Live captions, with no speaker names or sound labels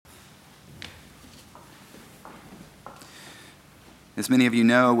As many of you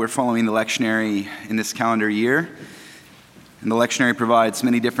know, we're following the lectionary in this calendar year. And the lectionary provides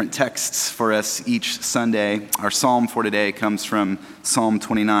many different texts for us each Sunday. Our psalm for today comes from Psalm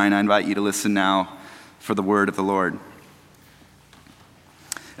 29. I invite you to listen now for the word of the Lord.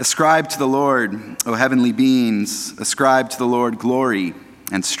 Ascribe to the Lord, O heavenly beings, ascribe to the Lord glory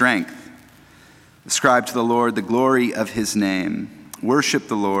and strength. Ascribe to the Lord the glory of his name. Worship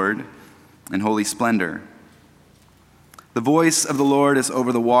the Lord in holy splendor. The voice of the Lord is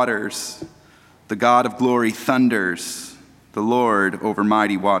over the waters. The God of glory thunders, the Lord over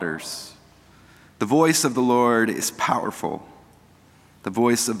mighty waters. The voice of the Lord is powerful. The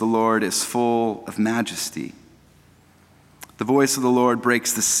voice of the Lord is full of majesty. The voice of the Lord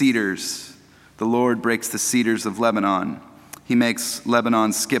breaks the cedars. The Lord breaks the cedars of Lebanon. He makes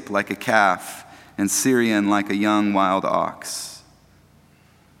Lebanon skip like a calf and Syrian like a young wild ox.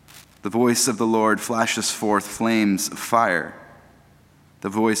 The voice of the Lord flashes forth flames of fire. The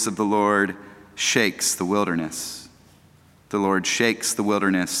voice of the Lord shakes the wilderness. The Lord shakes the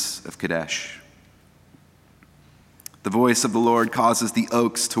wilderness of Kadesh. The voice of the Lord causes the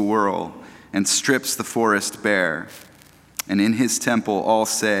oaks to whirl and strips the forest bare. And in his temple all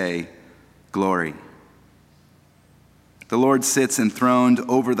say, "Glory." The Lord sits enthroned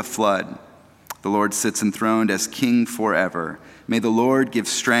over the flood. The Lord sits enthroned as king forever. May the Lord give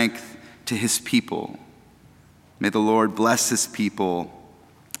strength to his people. May the Lord bless his people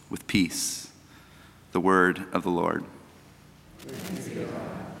with peace. The word of the Lord.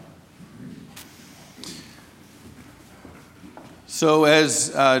 So as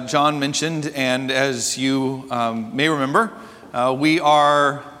John mentioned, and as you may remember, we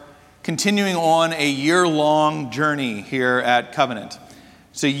are continuing on a year-long journey here at Covenant.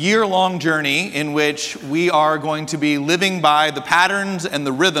 It's a year-long journey in which we are going to be living by the patterns and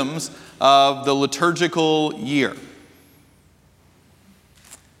the rhythms of the liturgical year.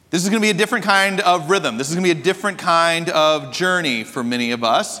 This is going to be a different kind of rhythm. This is going to be a different kind of journey for many of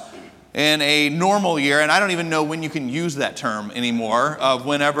us in a normal year. And I don't even know when you can use that term anymore, of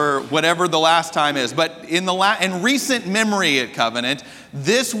whatever the last time is. But in recent memory at Covenant,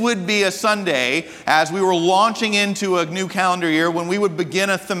 this would be a Sunday as we were launching into a new calendar year when we would begin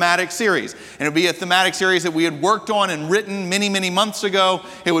a thematic series. And it would be a thematic series that we had worked on and written many, many months ago.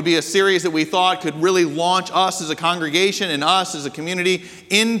 It would be a series that we thought could really launch us as a congregation and us as a community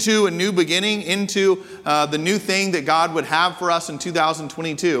into a new beginning, into the new thing that God would have for us in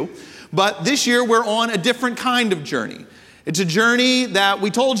 2022. But this year we're on a different kind of journey. It's a journey that we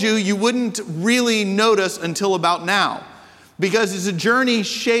told you wouldn't really notice until about now, because it's a journey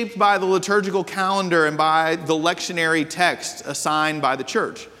shaped by the liturgical calendar and by the lectionary text assigned by the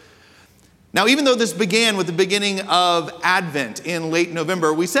church. Now, even though this began with the beginning of Advent in late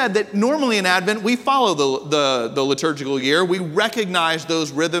November, we said that normally in Advent we follow the liturgical year. We recognize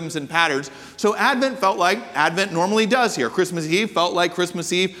those rhythms and patterns. So Advent felt like Advent normally does here. Christmas Eve felt like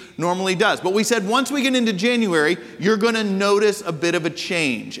Christmas Eve normally does. But we said once we get into January, you're going to notice a bit of a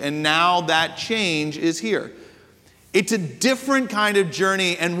change. And now that change is here. It's a different kind of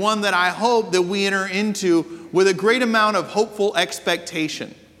journey, and one that I hope that we enter into with a great amount of hopeful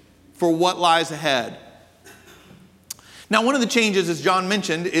expectation for what lies ahead. Now, one of the changes, as John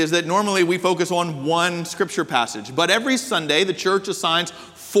mentioned, is that normally we focus on one scripture passage. But every Sunday, the church assigns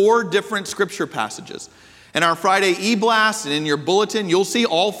 4 different scripture passages. In our Friday e-blast and in your bulletin, you'll see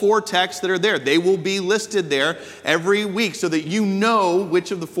all 4 texts that are there. They will be listed there every week so that you know which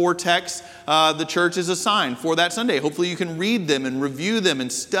of the 4 texts the church is assigned for that Sunday. Hopefully you can read them and review them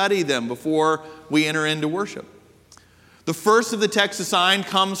and study them before we enter into worship. The first of the texts assigned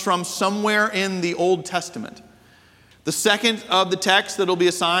comes from somewhere in the Old Testament. The second of the texts that will be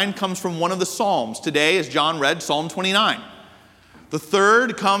assigned comes from one of the Psalms. Today, as John read, Psalm 29. The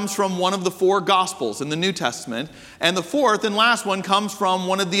third comes from one of the 4 Gospels in the New Testament. And the fourth and last one comes from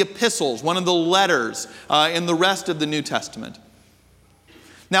one of the epistles, one of the letters in the rest of the New Testament.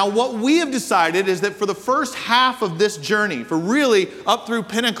 Now, what we have decided is that for the first half of this journey, for really up through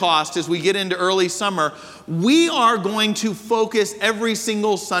Pentecost as we get into early summer, we are going to focus every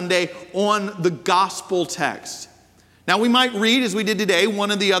single Sunday on the gospel text. Now, we might read, as we did today,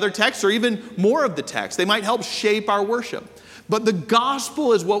 one of the other texts or even more of the text. They might help shape our worship. But the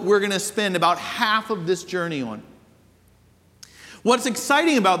gospel is what we're going to spend about half of this journey on. What's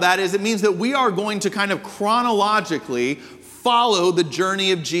exciting about that is it means that we are going to kind of chronologically follow the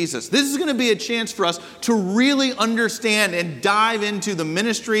journey of Jesus. This is going to be a chance for us to really understand and dive into the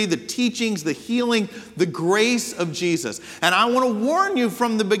ministry, the teachings, the healing, the grace of Jesus. And I want to warn you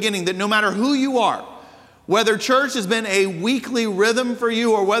from the beginning that no matter who you are, whether church has been a weekly rhythm for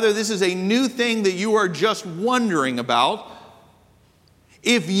you or whether this is a new thing that you are just wondering about,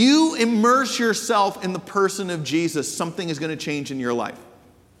 If you immerse yourself in the person of Jesus, something is going to change in your life.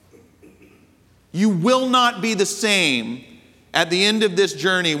 You will not be the same at the end of this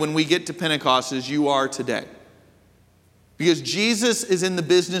journey when we get to Pentecost as you are today. Because Jesus is in the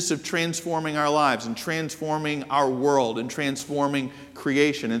business of transforming our lives and transforming our world and transforming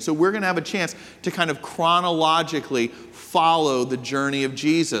creation. And so we're going to have a chance to kind of chronologically follow the journey of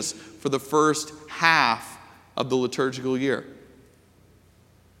Jesus for the first half of the liturgical year.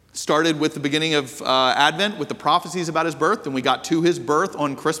 Started with the beginning of Advent with the prophecies about his birth, and we got to his birth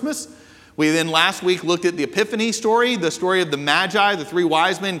on Christmas. We then last week looked at the Epiphany story, the story of the Magi, the 3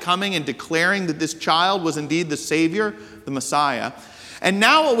 wise men coming and declaring that this child was indeed the Savior, the Messiah. And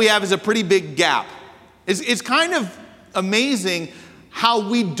now what we have is a pretty big gap. It's kind of amazing how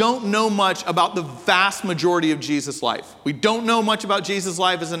we don't know much about the vast majority of Jesus' life. We don't know much about Jesus'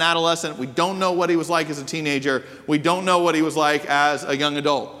 life as an adolescent. We don't know what he was like as a teenager. We don't know what he was like as a young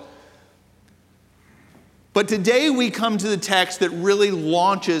adult. But today we come to the text that really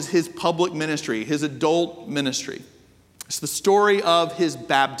launches his public ministry, his adult ministry. It's the story of his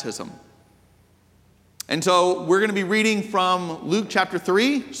baptism. And so we're going to be reading from Luke chapter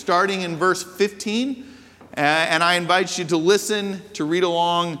 3, starting in verse 15. And I invite you to listen, to read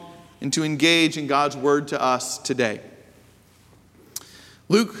along, and to engage in God's word to us today.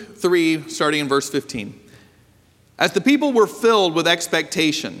 Luke 3, starting in verse 15. As the people were filled with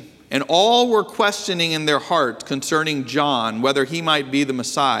expectation, and all were questioning in their hearts concerning John, whether he might be the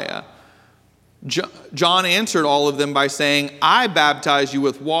Messiah, John answered all of them by saying, I baptize you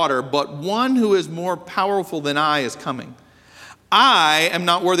with water, but one who is more powerful than I is coming. I am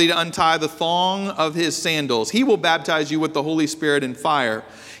not worthy to untie the thong of his sandals. He will baptize you with the Holy Spirit and fire.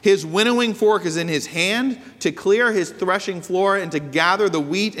 His winnowing fork is in his hand to clear his threshing floor and to gather the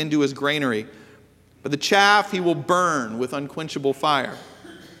wheat into his granary. But the chaff he will burn with unquenchable fire.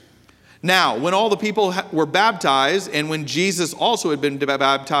 Now, when all the people were baptized, and when Jesus also had been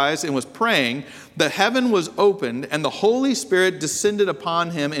baptized and was praying, the heaven was opened, and the Holy Spirit descended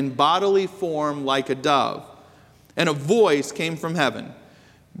upon him in bodily form like a dove. And a voice came from heaven.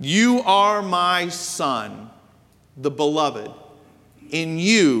 You are my Son, the beloved. In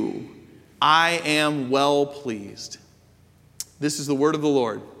you I am well pleased. This is the word of the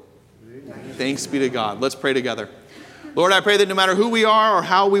Lord. Thanks be to God. Let's pray together. Lord, I pray that no matter who we are or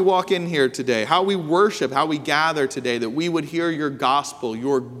how we walk in here today, how we worship, how we gather today, that we would hear your gospel,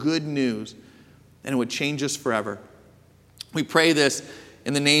 your good news, and it would change us forever. We pray this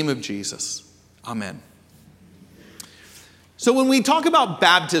in the name of Jesus. Amen. So when we talk about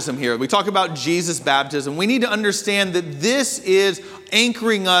baptism here, we talk about Jesus' baptism, we need to understand that this is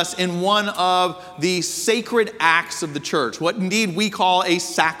anchoring us in one of the sacred acts of the church, what indeed we call a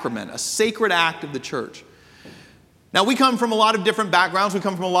sacrament, a sacred act of the church. Now, we come from a lot of different backgrounds. We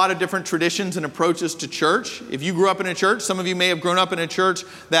come from a lot of different traditions and approaches to church. If you grew up in a church, some of you may have grown up in a church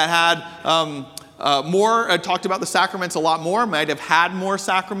that had talked about the sacraments a lot more, might have had more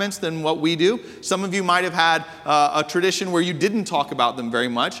sacraments than what we do. Some of you might have had a tradition where you didn't talk about them very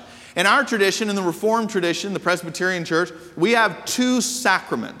much. In our tradition, in the Reformed tradition, the Presbyterian Church, we have 2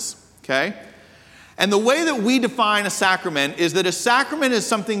 sacraments, okay? And the way that we define a sacrament is that a sacrament is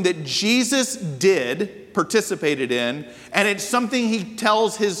something that Jesus participated in, and it's something he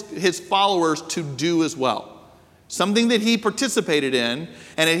tells his followers to do as well. Something that he participated in,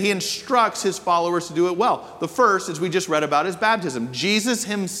 and that he instructs his followers to do it well. The first, as we just read about, is baptism. Jesus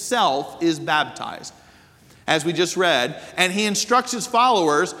himself is baptized, as we just read, and he instructs his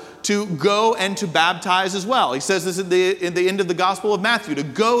followers to go and to baptize as well. He says this at the end of the Gospel of Matthew, to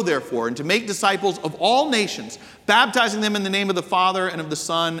go therefore and to make disciples of all nations, baptizing them in the name of the Father and of the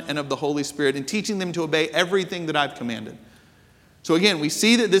Son and of the Holy Spirit, and teaching them to obey everything that I've commanded. So again, we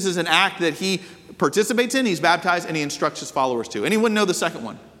see that this is an act that he participates in, he's baptized, and he instructs his followers to. Anyone know the second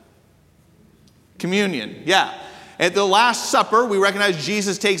one? Communion, yeah. At the Last Supper, we recognize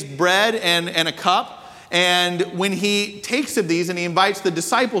Jesus takes bread and a cup, and when he takes of these and he invites the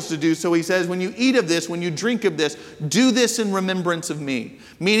disciples to do so, he says, when you eat of this, when you drink of this, do this in remembrance of me.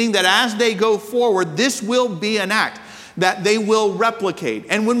 Meaning that as they go forward, this will be an act that they will replicate.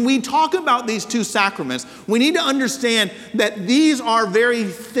 And when we talk about these 2 sacraments, we need to understand that these are very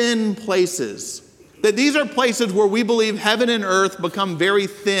thin places. That these are places where we believe heaven and earth become very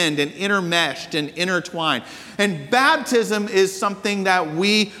thin and intermeshed and intertwined. And baptism is something that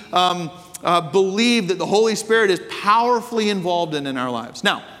we believe that the Holy Spirit is powerfully involved in our lives.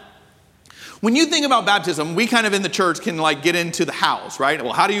 Now, When you think about baptism, we kind of in the church can like get into the hows, right?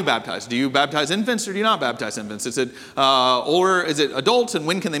 Well, how do you baptize? Do you baptize infants or do you not baptize infants? Is it adults, and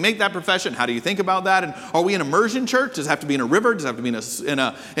when can they make that profession? How do you think about that? And are we an immersion church? Does it have to be in a river? Does it have to be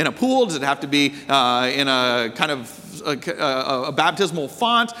in a pool? Does it have to be in a kind of a baptismal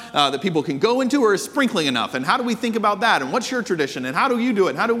font that people can go into, or is sprinkling enough? And how do we think about that? And what's your tradition? And how do you do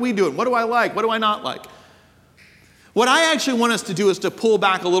it? And how do we do it? What do I like? What do I not like? What I actually want us to do is to pull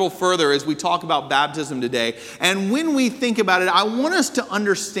back a little further as we talk about baptism today. And when we think about it, I want us to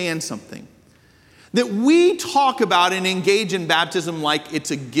understand something. That we talk about and engage in baptism like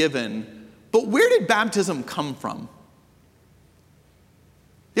it's a given, but where did baptism come from?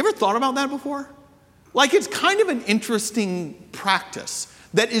 You ever thought about that before? Like, it's kind of an interesting practice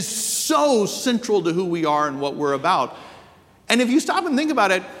that is so central to who we are and what we're about. And if you stop and think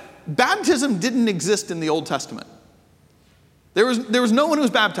about it, baptism didn't exist in the Old Testament. There was no one who was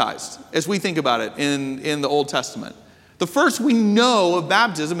baptized, as we think about it in the Old Testament. The first we know of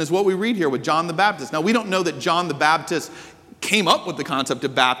baptism is what we read here with John the Baptist. Now, we don't know that John the Baptist came up with the concept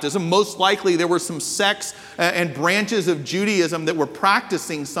of baptism. Most likely there were some sects and branches of Judaism that were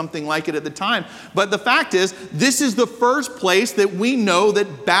practicing something like it at the time. But the fact is, this is the first place that we know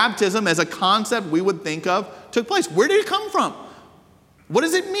that baptism as a concept we would think of took place. Where did it come from? What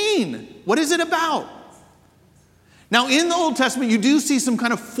does it mean? What is it about? Now, in the Old Testament, you do see some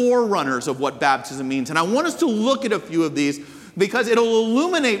kind of forerunners of what baptism means. And I want us to look at a few of these because it'll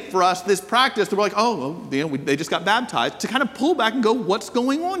illuminate for us this practice that we're like, oh, well, they just got baptized, to kind of pull back and go, what's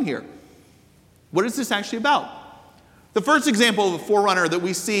going on here? What is this actually about? The first example of a forerunner that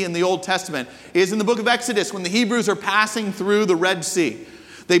we see in the Old Testament is in the book of Exodus, when the Hebrews are passing through the Red Sea.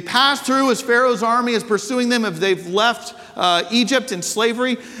 They pass through as Pharaoh's army is pursuing them if they've left Egypt in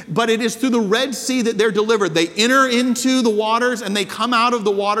slavery, but it is through the Red Sea that they're delivered. They enter into the waters and they come out of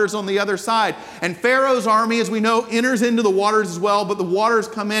the waters on the other side. And Pharaoh's army, as we know, enters into the waters as well, but the waters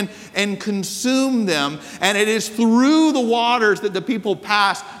come in and consume them. And it is through the waters that the people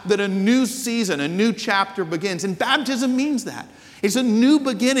pass that a new season, a new chapter begins. And baptism means that. It's a new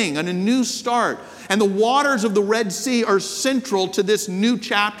beginning and a new start. And the waters of the Red Sea are central to this new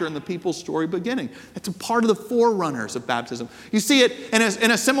chapter in the people's story beginning. That's a part of the forerunners of baptism. You see it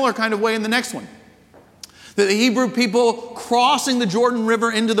in a similar kind of way in the next one. The Hebrew people crossing the Jordan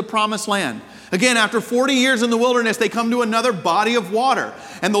River into the Promised Land. Again, after 40 years in the wilderness, they come to another body of water.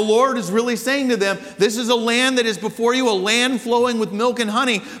 And the Lord is really saying to them, this is a land that is before you, a land flowing with milk and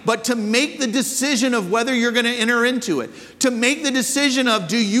honey. But to make the decision of whether you're going to enter into it, to make the decision of,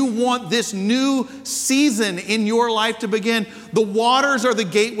 do you want this new season in your life to begin? The waters are the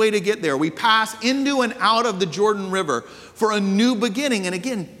gateway to get there. We pass into and out of the Jordan River for a new beginning. And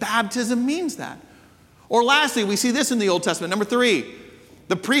again, baptism means that. Or lastly, we see this in the Old Testament. Number 3.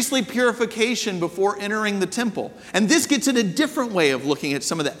 The priestly purification before entering the temple. And this gets in a different way of looking at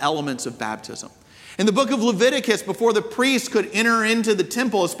some of the elements of baptism. In the book of Leviticus, before the priests could enter into the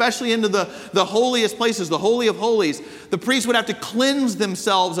temple, especially into the holiest places, the Holy of Holies, the priests would have to cleanse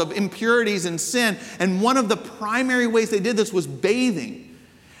themselves of impurities and sin. And one of the primary ways they did this was bathing.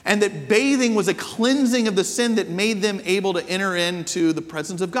 And that bathing was a cleansing of the sin that made them able to enter into the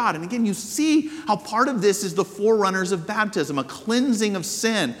presence of God. And again, you see how part of this is the forerunners of baptism, a cleansing of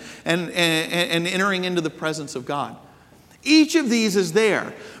sin and entering into the presence of God. Each of these is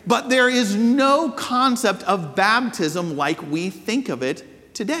there, but there is no concept of baptism like we think of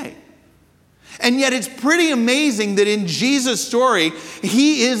it today. And yet it's pretty amazing that in Jesus' story,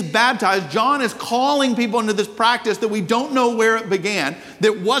 he is baptized. John is calling people into this practice that we don't know where it began,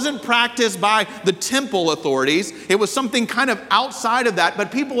 that wasn't practiced by the temple authorities. It was something kind of outside of that,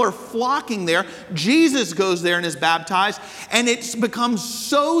 but people are flocking there. Jesus goes there and is baptized, and it's become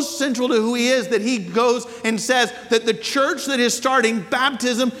so central to who he is that he goes and says that the church that is starting,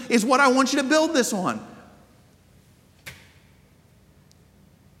 baptism, is what I want you to build this on.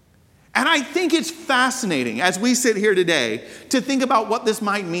 And I think it's fascinating, as we sit here today, to think about what this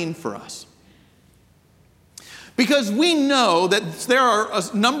might mean for us. Because we know that there are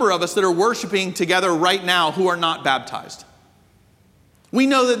a number of us that are worshiping together right now who are not baptized. We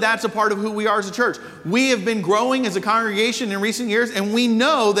know that that's a part of who we are as a church. We have been growing as a congregation in recent years, and we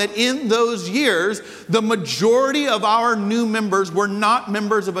know that in those years, the majority of our new members were not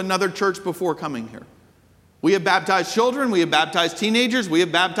members of another church before coming here. We have baptized children, we have baptized teenagers, we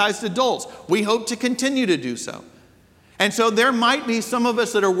have baptized adults. We hope to continue to do so. And so there might be some of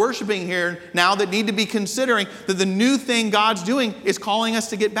us that are worshiping here now that need to be considering that the new thing God's doing is calling us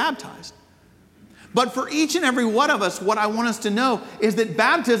to get baptized. But for each and every one of us, what I want us to know is that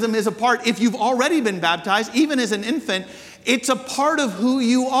baptism is a part, if you've already been baptized, even as an infant, it's a part of who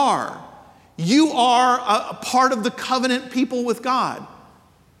you are. You are a part of the covenant people with God.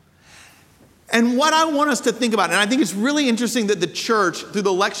 And what I want us to think about, and I think it's really interesting that the church, through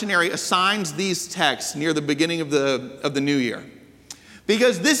the lectionary, assigns these texts near the beginning of the new year.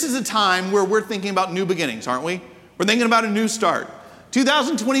 Because this is a time where we're thinking about new beginnings, aren't we? We're thinking about a new start.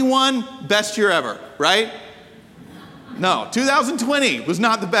 2021, best year ever, right? No, 2020 was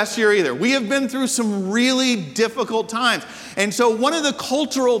not the best year either. We have been through some really difficult times. And so one of the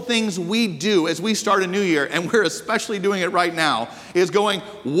cultural things we do as we start a new year, and we're especially doing it right now, is going,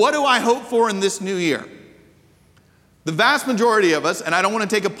 what do I hope for in this new year? The vast majority of us, and I don't want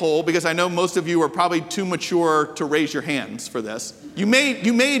to take a poll because I know most of you are probably too mature to raise your hands for this. You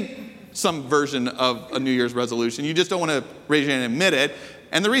made some version of a New Year's resolution. You just don't want to raise your hand and admit it.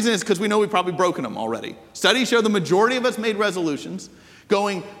 And the reason is because we know we've probably broken them already. Studies show the majority of us made resolutions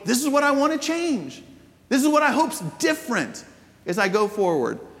going, this is what I want to change. This is what I hope's different as I go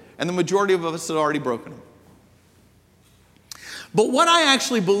forward. And the majority of us had already broken them. But what I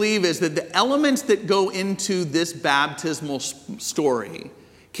actually believe is that the elements that go into this baptismal story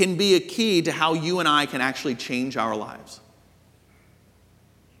can be a key to how you and I can actually change our lives.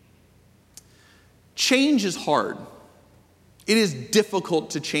 Change is hard. It is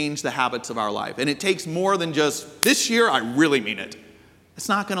difficult to change the habits of our life. And it takes more than just, this year, I really mean it. It's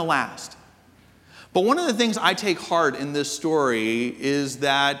not going to last. But one of the things I take heart in this story is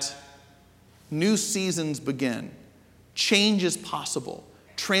that new seasons begin. Change is possible.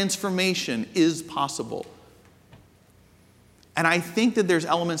 Transformation is possible. And I think that there's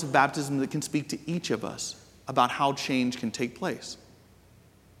elements of baptism that can speak to each of us about how change can take place.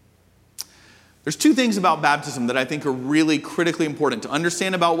 There's two things about baptism that I think are really critically important to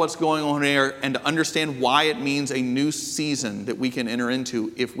understand about what's going on here and to understand why it means a new season that we can enter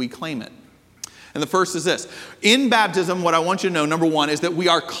into if we claim it. And the first is this. In baptism, what I want you to know, number one, is that we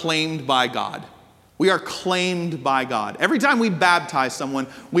are claimed by God. We are claimed by God. Every time we baptize someone,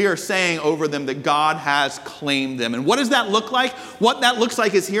 we are saying over them that God has claimed them. And what does that look like? What that looks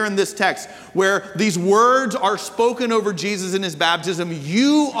like is here in this text, where these words are spoken over Jesus in his baptism.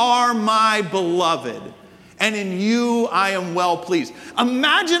 You are my beloved, and in you I am well pleased.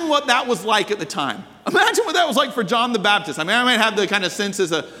 Imagine what that was like at the time. Imagine what that was like for John the Baptist. I mean, I might have the kind of sense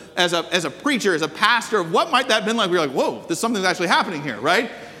as a preacher, as a pastor, of what might that have been like. We're like, whoa, there's something that's actually happening here, right?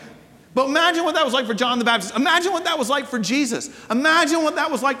 But imagine what that was like for John the Baptist. Imagine what that was like for Jesus. Imagine what that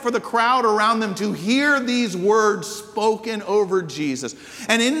was like for the crowd around them to hear these words spoken over Jesus.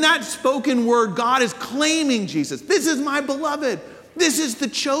 And in that spoken word, God is claiming Jesus. This is my beloved. This is the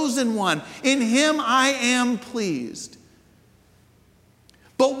chosen one. In him I am pleased.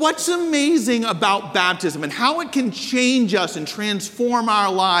 But what's amazing about baptism and how it can change us and transform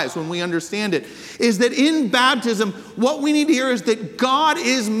our lives when we understand it is that in baptism, what we need to hear is that God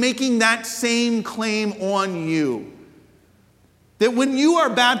is making that same claim on you. That when you are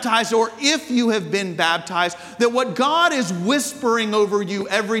baptized, or if you have been baptized, that what God is whispering over you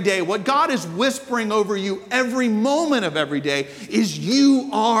every day, what God is whispering over you every moment of every day is, you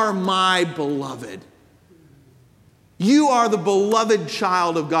are my beloved. You are the beloved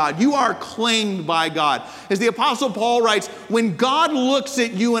child of God. You are claimed by God. As the Apostle Paul writes, when God looks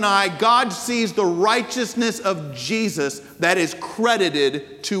at you and I, God sees the righteousness of Jesus that is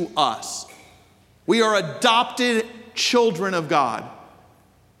credited to us. We are adopted children of God.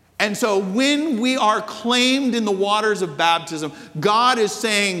 And so when we are claimed in the waters of baptism, God is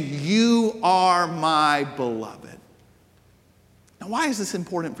saying, you are my beloved. Now, why is this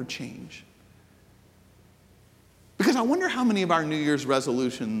important for change? Because I wonder how many of our New Year's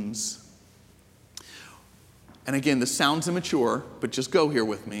resolutions, and again, this sounds immature, but just go here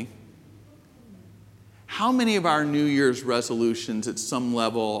with me. How many of our New Year's resolutions at some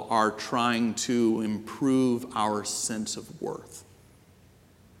level are trying to improve our sense of worth,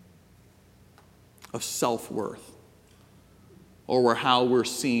 of self-worth, or how we're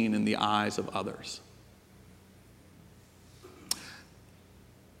seen in the eyes of others?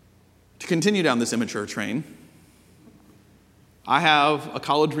 To continue down this immature train, I have a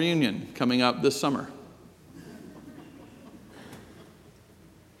college reunion coming up this summer.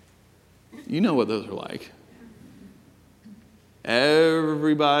 You know what those are like.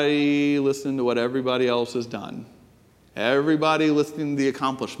 Everybody listening to what everybody else has done. Everybody listening to the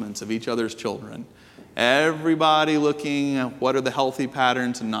accomplishments of each other's children. Everybody looking at what are the healthy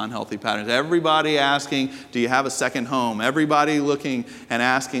patterns and non-healthy patterns. Everybody asking, do you have a second home? Everybody looking and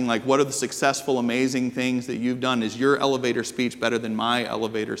asking, like, what are the successful, amazing things that you've done? Is your elevator speech better than my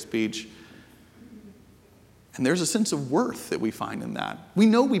elevator speech? And there's a sense of worth that we find in that. We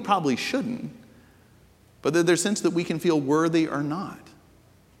know we probably shouldn't, but there's a sense that we can feel worthy or not.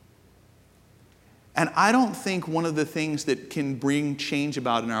 And I don't think one of the things that can bring change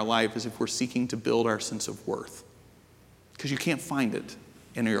about in our life is if we're seeking to build our sense of worth. Because you can't find it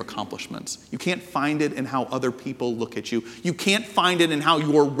in your accomplishments. You can't find it in how other people look at you. You can't find it in how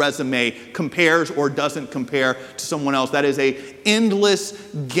your resume compares or doesn't compare to someone else. That is an endless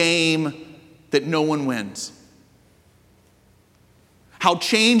game that no one wins. How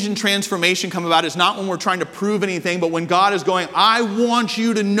change and transformation come about is not when we're trying to prove anything, but when God is going, I want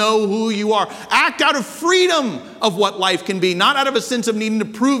you to know who you are. Act out of freedom of what life can be, not out of a sense of needing to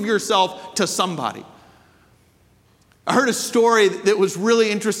prove yourself to somebody. I heard a story that was really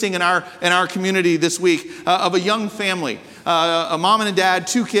interesting in our community this week of a young family, a mom and a dad,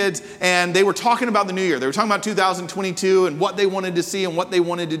 2 kids, and they were talking about the new year. They were talking about 2022 and what they wanted to see and what they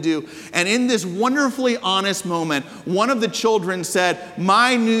wanted to do. And in this wonderfully honest moment, one of the children said,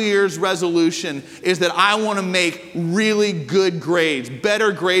 my New Year's resolution is that I want to make really good grades,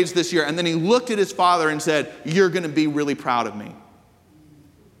 better grades this year. And then he looked at his father and said, you're going to be really proud of me.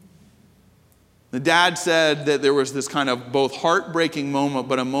 The dad said that there was this kind of both heartbreaking moment,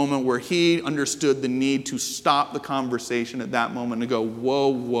 but a moment where he understood the need to stop the conversation at that moment and go, whoa,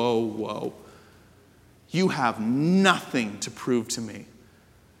 whoa, whoa. You have nothing to prove to me.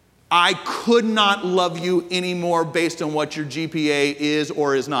 I could not love you anymore based on what your GPA is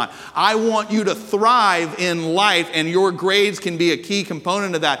or is not. I want you to thrive in life, and your grades can be a key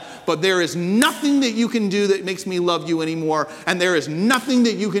component of that. But there is nothing that you can do that makes me love you anymore, and there is nothing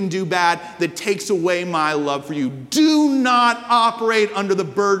that you can do bad that takes away my love for you. Do not operate under the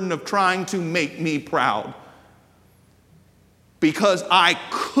burden of trying to make me proud, because I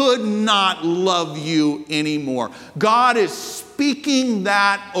could not love you anymore. God is speaking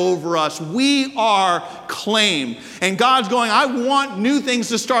that over us. We are claimed. And God's going, I want new things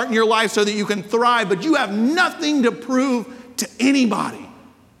to start in your life so that you can thrive, but you have nothing to prove to anybody.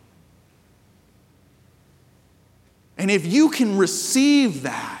 And if you can receive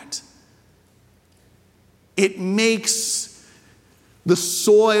that, it makes the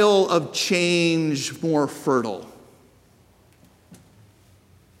soil of change more fertile.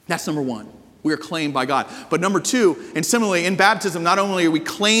 That's number one. We are claimed by God. But number two, and similarly in baptism, not only are we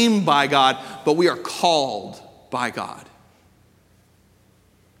claimed by God, but we are called by God.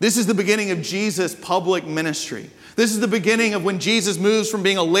 This is the beginning of Jesus' public ministry. This is the beginning of when Jesus moves from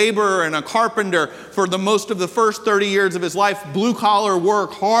being a laborer and a carpenter for the most of the first 30 years of his life, blue-collar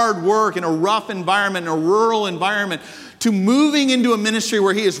work, hard work in a rough environment, in a rural environment, to moving into a ministry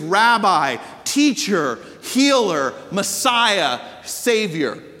where he is rabbi, teacher, healer, Messiah,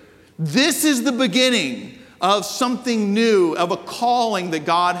 Savior. This is the beginning of something new, of a calling that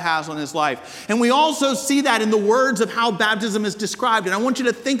God has on his life. And we also see that in the words of how baptism is described. And I want you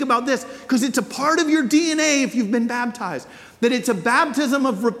to think about this, because it's a part of your DNA if you've been baptized, that it's a baptism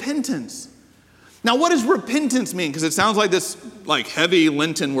of repentance. Now, what does repentance mean? Because it sounds like this heavy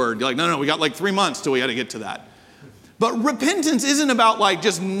Lenten word. You're like, no, we got 3 months till we got to get to that. But repentance isn't about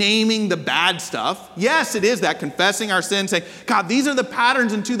just naming the bad stuff. Yes, it is that, confessing our sins, saying, God, these are the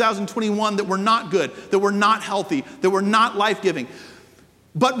patterns in 2021 that were not good, that were not healthy, that were not life-giving.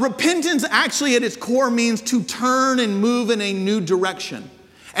 But repentance actually at its core means to turn and move in a new direction.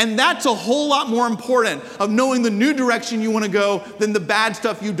 And that's a whole lot more important of knowing the new direction you want to go than the bad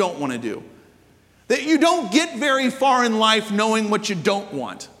stuff you don't want to do. That you don't get very far in life knowing what you don't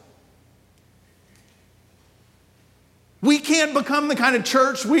want. We can't become the kind of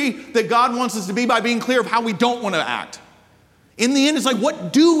church that God wants us to be by being clear of how we don't want to act. In the end, it's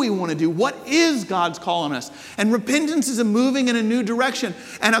what do we want to do? What is God's call on us? And repentance is a moving in a new direction.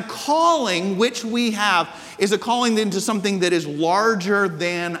 And a calling which we have is a calling into something that is larger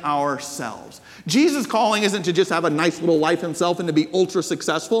than ourselves. Jesus' calling isn't to just have a nice little life himself and to be ultra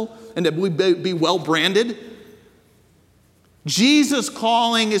successful and to be well branded. Jesus'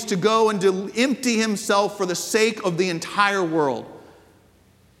 calling is to go and to empty himself for the sake of the entire world.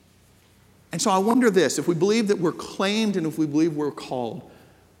 And so I wonder this, if we believe that we're claimed and if we believe we're called,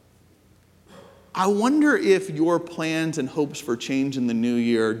 I wonder if your plans and hopes for change in the new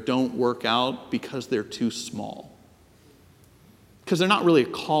year don't work out because they're too small. Because they're not really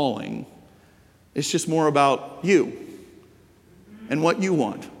a calling. It's just more about you and what you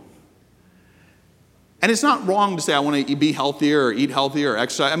want. And it's not wrong to say I want to be healthier or eat healthier or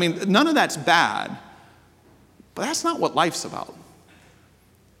exercise. I mean, none of that's bad. But that's not what life's about.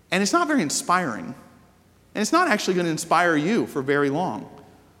 And it's not very inspiring. And it's not actually going to inspire you for very long.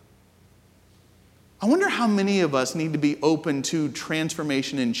 I wonder how many of us need to be open to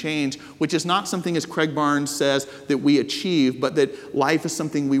transformation and change, which is not something, as Craig Barnes says, that we achieve, but that life is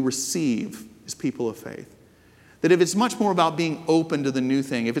something we receive as people of faith. That if it's much more about being open to the new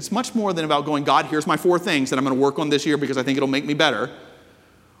thing, if it's much more than about going, God, here's my 4 things that I'm going to work on this year because I think it'll make me better,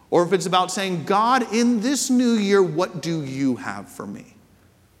 or if it's about saying, God, in this new year, what do you have for me?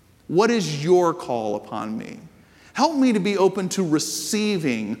 What is your call upon me? Help me to be open to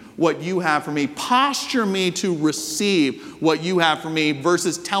receiving what you have for me. Posture me to receive what you have for me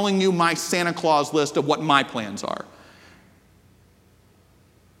versus telling you my Santa Claus list of what my plans are.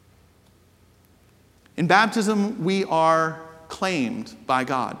 In baptism, we are claimed by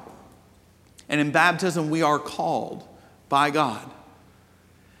God. And in baptism, we are called by God.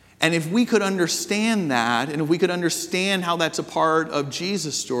 And if we could understand that, and if we could understand how that's a part of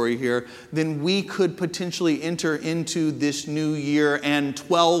Jesus' story here, then we could potentially enter into this new year and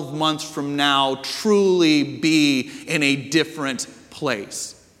 12 months from now truly be in a different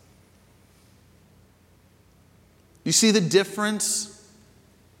place. You see the difference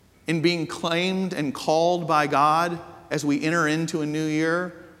in being claimed and called by God as we enter into a new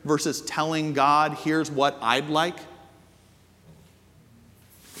year versus telling God, here's what I'd like?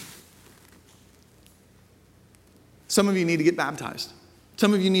 Some of you need to get baptized.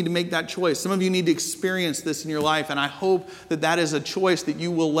 Some of you need to make that choice. Some of you need to experience this in your life. And I hope that that is a choice that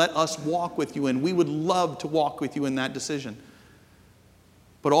you will let us walk with you in. We would love to walk with you in that decision.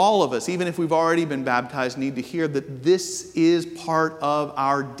 But all of us, even if we've already been baptized, need to hear that this is part of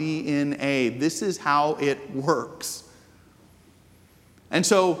our DNA. This is how it works. And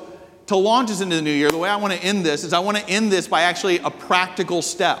so, to launch us into the new year, the way I want to end this is I want to end this by actually a practical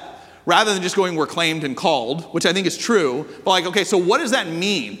step. Rather than just going, we're claimed and called, which I think is true. But like, okay, so what does that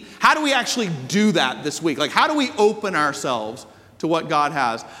mean? How do we actually do that this week? Like, how do we open ourselves to what God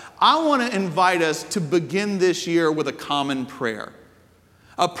has? I want to invite us to begin this year with a common prayer.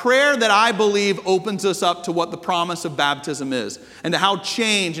 A prayer that I believe opens us up to what the promise of baptism is and to how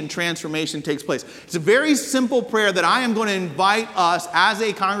change and transformation takes place. It's a very simple prayer that I am going to invite us as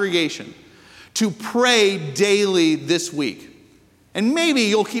a congregation to pray daily this week. And maybe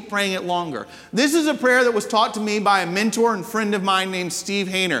you'll keep praying it longer. This is a prayer that was taught to me by a mentor and friend of mine named Steve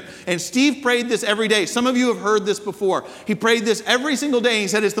Hayner. And Steve prayed this every day. Some of you have heard this before. He prayed this every single day. He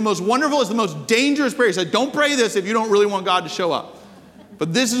said it's the most wonderful, it's the most dangerous prayer. He said, don't pray this if you don't really want God to show up.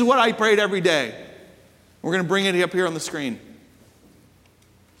 But this is what I prayed every day. We're going to bring it up here on the screen.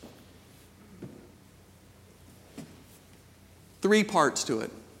 Three parts to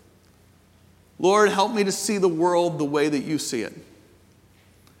it. Lord, help me to see the world the way that you see it.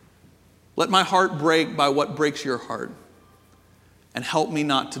 Let my heart break by what breaks your heart, and help me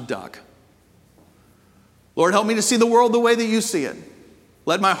not to duck. Lord, help me to see the world the way that you see it.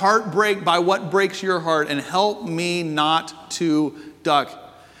 Let my heart break by what breaks your heart, and help me not to duck.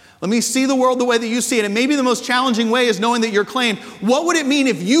 Let me see the world the way that you see it. And maybe the most challenging way is knowing that you're claimed. What would it mean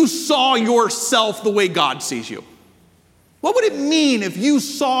if you saw yourself the way God sees you? What would it mean if you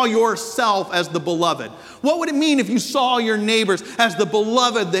saw yourself as the beloved? What would it mean if you saw your neighbors as the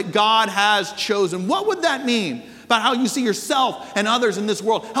beloved that God has chosen? What would that mean about how you see yourself and others in this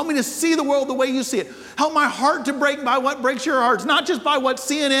world? Help me to see the world the way you see it. Help my heart to break by what breaks your heart. It's not just by what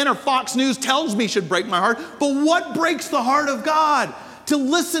CNN or Fox News tells me should break my heart, but what breaks the heart of God. To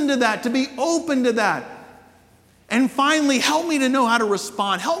listen to that, to be open to that. And finally, help me to know how to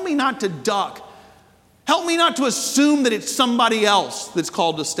respond. Help me not to duck. Help me not to assume that it's somebody else that's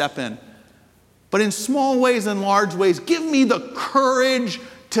called to step in. But in small ways and large ways, give me the courage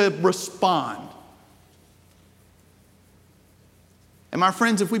to respond. And my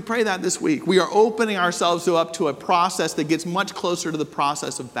friends, if we pray that this week, we are opening ourselves up to a process that gets much closer to the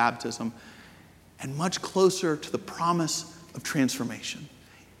process of baptism and much closer to the promise of transformation.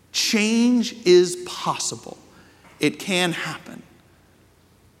 Change is possible. It can happen.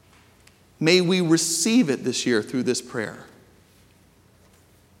 May we receive it this year through this prayer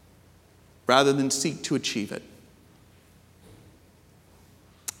rather than seek to achieve it.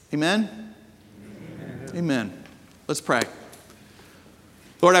 Amen? Amen. Amen. Let's pray.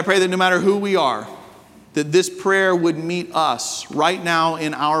 Lord, I pray that no matter who we are, that this prayer would meet us right now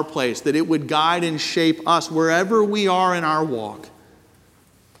in our place, that it would guide and shape us wherever we are in our walk.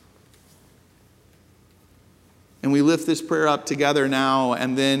 And we lift this prayer up together now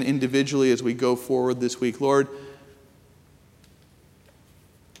and then individually as we go forward this week. Lord,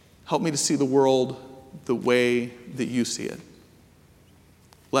 help me to see the world the way that you see it.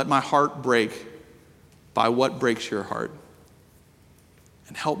 Let my heart break by what breaks your heart.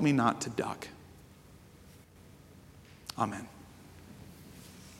 And help me not to duck. Amen.